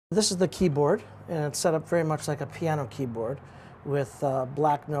This is the keyboard, and it's set up very much like a piano keyboard with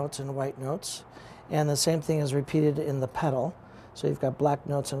black notes and white notes. And the same thing is repeated in the pedal. So you've got black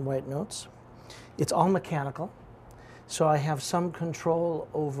notes and white notes. It's all mechanical, so I have some control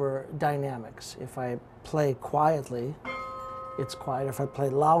over dynamics. If I play quietly, it's quiet. If I play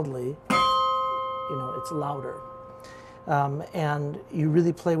loudly, it's louder. And you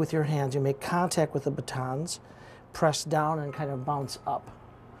really play with your hands. You make contact with the batons, press down and kind of bounce up.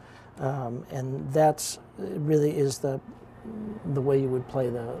 And that's really is the way you would play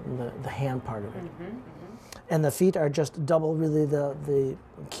the hand part of it. Mm-hmm, mm-hmm. And the feet are just double really the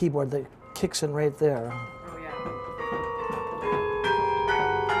keyboard that kicks in right there. Oh, yeah.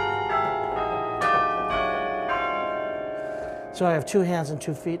 So I have 2 hands and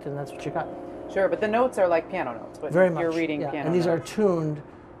 2 feet, and that's what you got. Sure, but the notes are like piano notes. But Very much. You're reading yeah. piano And these notes. are tuned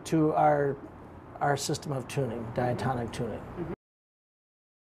to our system of tuning, diatonic tuning. Mm-hmm.